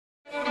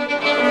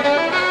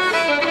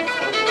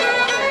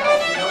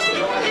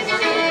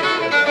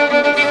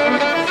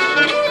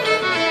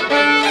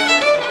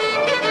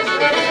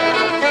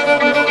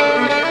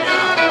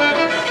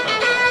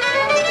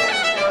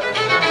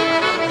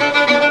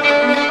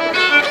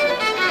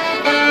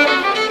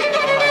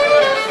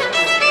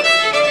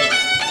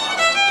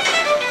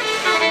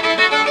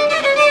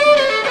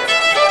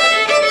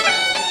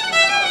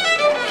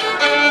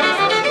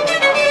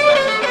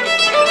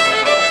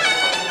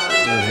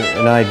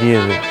idea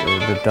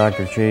that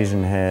Dr.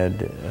 Chazen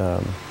had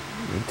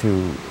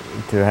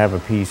to have a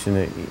piece in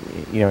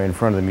in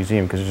front of the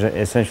museum, because there's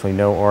essentially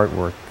no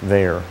artwork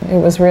there.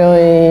 It was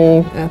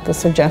really at the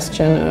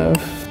suggestion of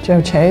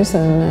Joe Chazen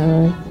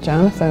and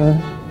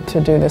Jonathan to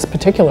do this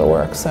particular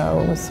work, so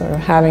it was sort of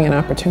having an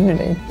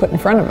opportunity put in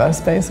front of us,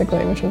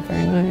 basically, which was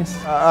very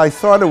nice. I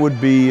thought it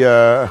would be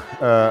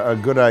a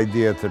good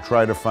idea to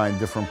try to find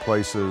different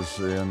places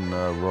in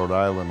Rhode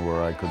Island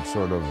where I could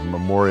sort of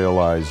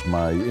memorialize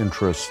my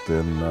interest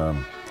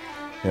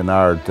in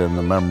art and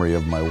the memory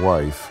of my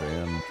wife.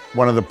 And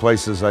one of the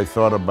places I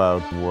thought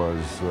about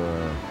was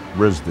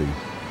RISD.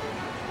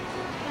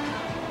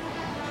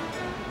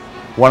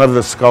 One of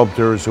the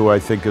sculptors who I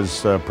think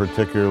is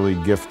particularly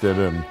gifted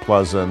and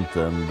pleasant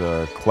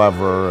and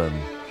clever and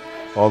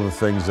all the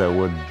things that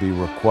would be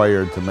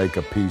required to make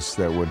a piece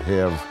that would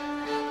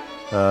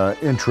have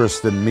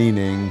interest and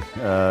meaning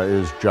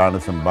is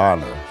Jonathan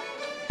Bonner.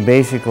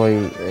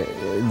 Basically,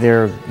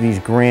 there are these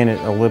granite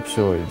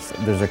ellipsoids.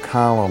 There's a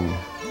column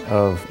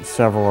of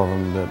several of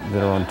them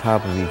that are on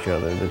top of each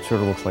other that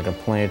sort of looks like a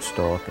plant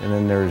stalk, and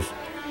then there's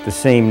the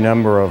same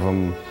number of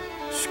them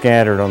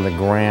scattered on the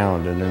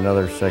ground in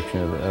another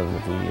section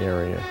of the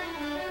area.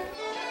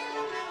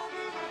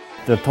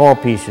 The tall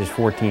piece is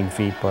 14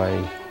 feet by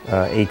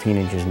 18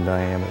 inches in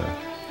diameter.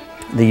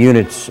 The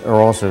units are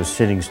also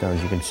sitting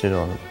stones. You can sit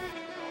on them.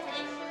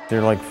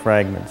 They're like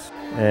fragments,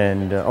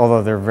 and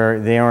although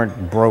they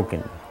aren't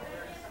broken,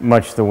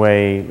 much the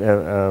way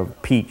a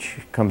peach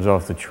comes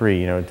off the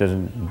tree. It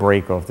doesn't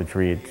break off the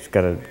tree. It's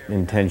got an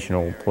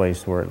intentional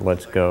place where it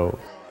lets go.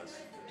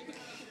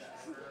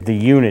 The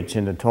units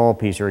in the tall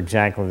piece are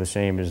exactly the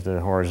same as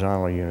the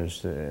horizontal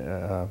units.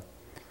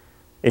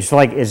 It's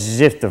like as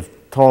if the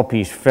tall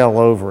piece fell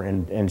over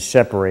and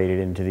separated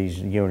into these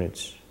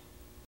units.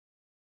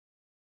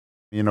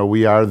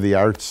 We are the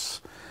arts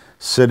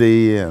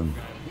city, and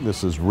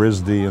this is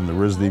RISD and the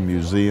RISD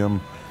Museum,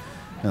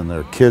 and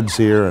there are kids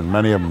here, and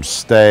many of them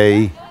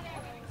stay.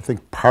 I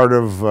think part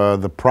of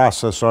the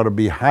process ought to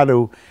be how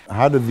do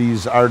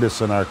these artists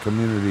in our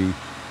community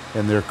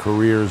and their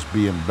careers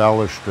be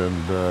embellished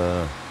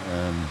and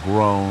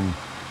grown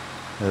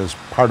as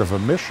part of a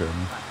mission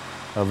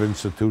of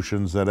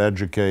institutions that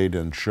educate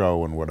and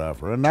show and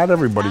whatever. And not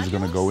everybody's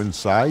going to go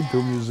inside to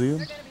a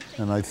museum.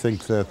 And I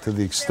think that to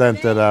the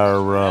extent that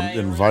our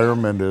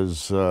environment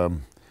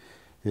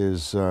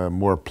is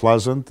more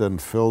pleasant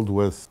and filled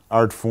with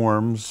art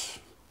forms,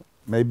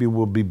 maybe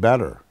we'll be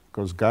better,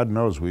 because God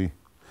knows we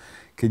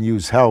can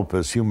use help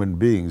as human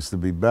beings to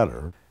be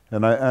better.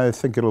 And I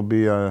think it'll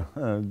be a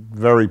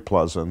very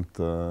pleasant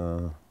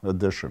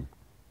addition.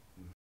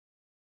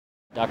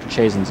 Dr.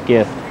 Chazen's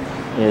gift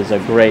is a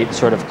great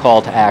sort of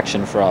call to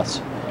action for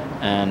us,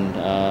 and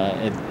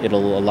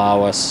it'll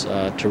allow us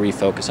to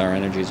refocus our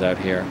energies out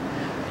here.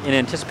 In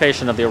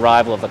anticipation of the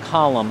arrival of the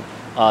column,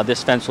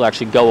 this fence will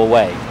actually go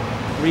away.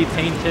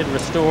 Repainted,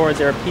 restored.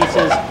 There are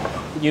pieces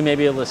you may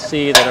be able to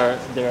see that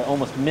they're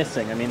almost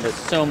missing. I mean, there's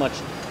so much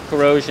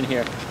corrosion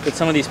here that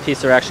some of these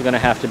pieces are actually going to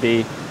have to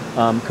be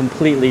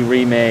completely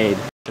remade.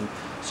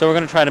 So we're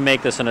going to try to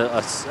make this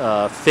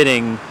a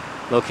fitting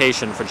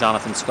location for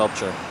Jonathan's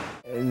sculpture.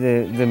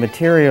 The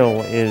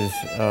material is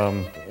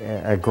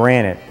a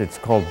granite that's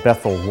called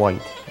Bethel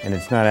White, and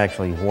it's not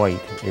actually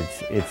white.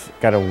 It's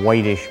got a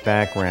whitish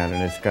background,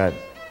 and it's got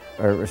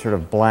a sort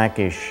of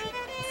blackish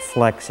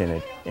flecks in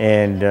it,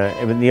 and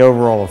the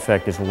overall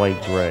effect is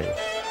light gray.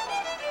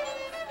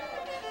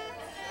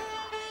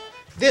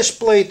 This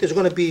plate is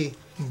going to be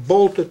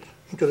bolted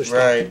into the stone.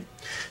 Right.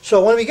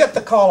 So when we get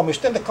the column, we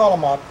stand the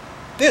column up,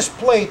 this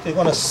plate is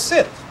going to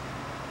sit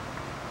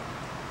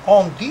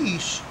on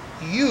these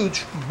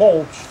huge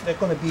bolts that are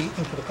going to be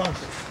into the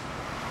concrete.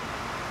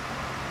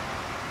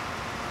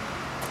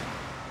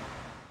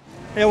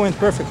 It went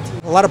perfect.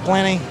 A lot of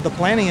planning. The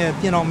planning,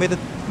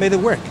 made it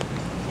work.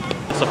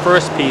 It's the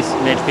first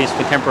major piece of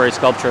contemporary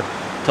sculpture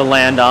to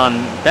land on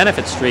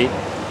Benefit Street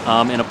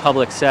in a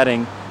public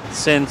setting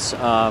since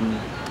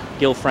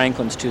Gil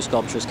Franklin's two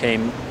sculptures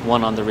came,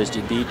 one on the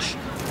RISD beach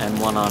and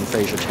one on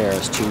Fraser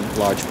Terrace, two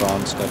large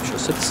bronze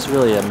sculptures. So it's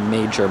really a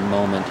major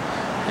moment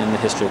in the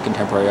history of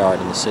contemporary art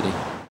in the city.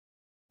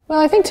 Well,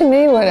 I think to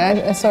me what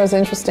I saw as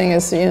interesting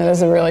is,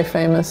 there's a really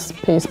famous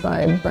piece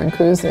by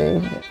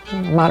Brancusi,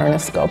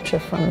 modernist sculpture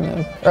from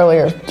the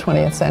earlier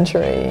 20th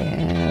century,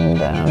 and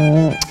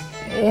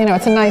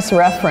it's a nice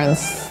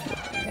reference.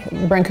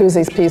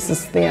 Brancusi's piece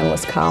is The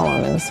Endless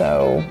Column, and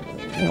so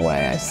in a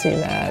way I see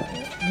that,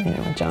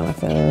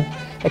 Jonathan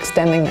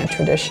extending that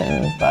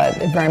tradition, but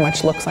it very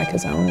much looks like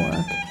his own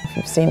work. If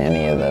you've seen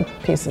any of the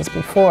pieces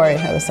before, you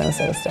have a sense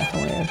that it's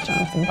definitely a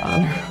Jonathan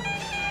Bonner.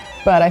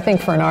 But I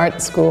think for an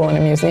art school and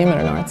a museum at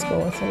an art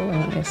school, it's a really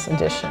nice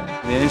addition.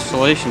 The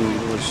installation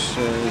was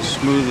as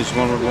smooth as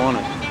one would want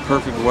it.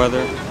 Perfect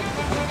weather,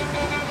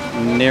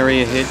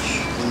 nary a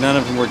hitch. None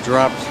of them were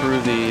dropped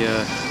through the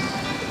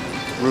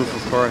roof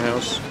of Car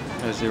House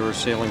as they were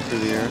sailing through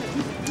the air.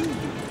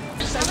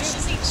 So much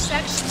does each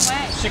section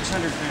weigh?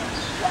 600 pounds.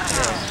 Wow.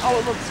 Oh,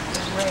 it looks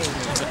great.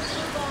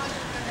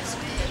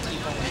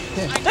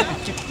 Doesn't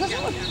it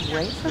look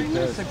great from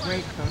here? It's a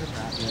great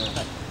photograph.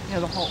 But, you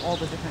know, all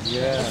the different...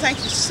 Well, thank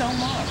you so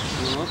much.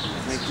 You're welcome.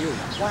 Thank you.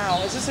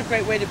 Wow, is this a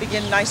great way to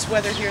begin nice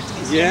weather here at the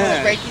museum? Yeah.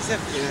 A great piece of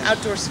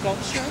outdoor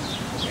sculpture?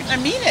 I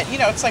mean it, you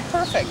know, it's like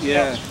perfect. You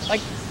know?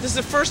 Like, this is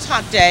the first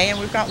hot day and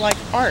we've got like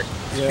art.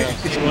 Yeah.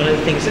 One of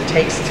the things it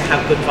takes to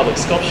have good public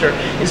sculpture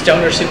is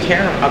donors who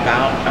care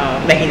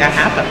about making that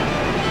happen.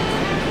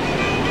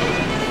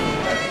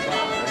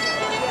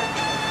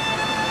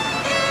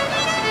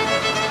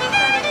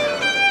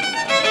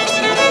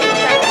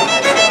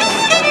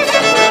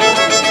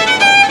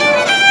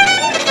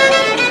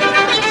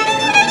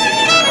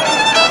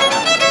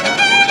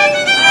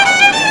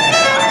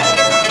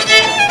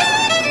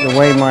 The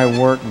way my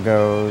work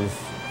goes,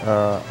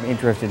 I'm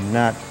interested in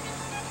not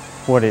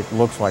what it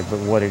looks like, but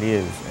what it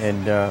is.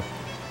 And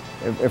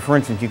for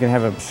instance, you can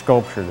have a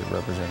sculpture that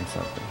represents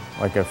something,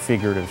 like a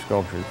figurative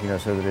sculpture, you know,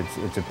 so that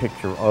it's a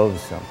picture of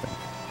something.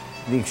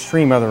 The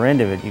extreme other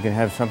end of it, you can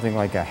have something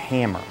like a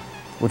hammer,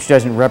 which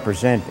doesn't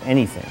represent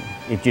anything.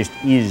 It just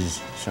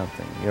is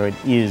something. You know, it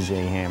is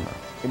a hammer.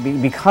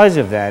 Because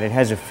of that, it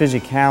has a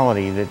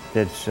physicality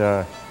that's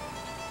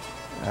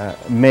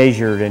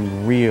measured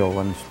and real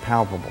and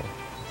palpable.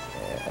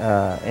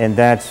 And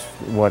that's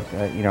what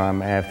you know,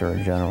 I'm after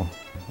in general.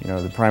 You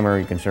know, the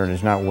primary concern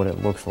is not what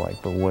it looks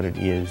like, but what it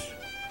is.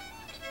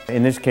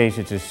 In this case,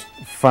 it's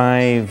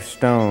 5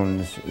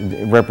 stones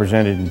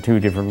represented in 2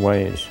 different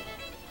ways.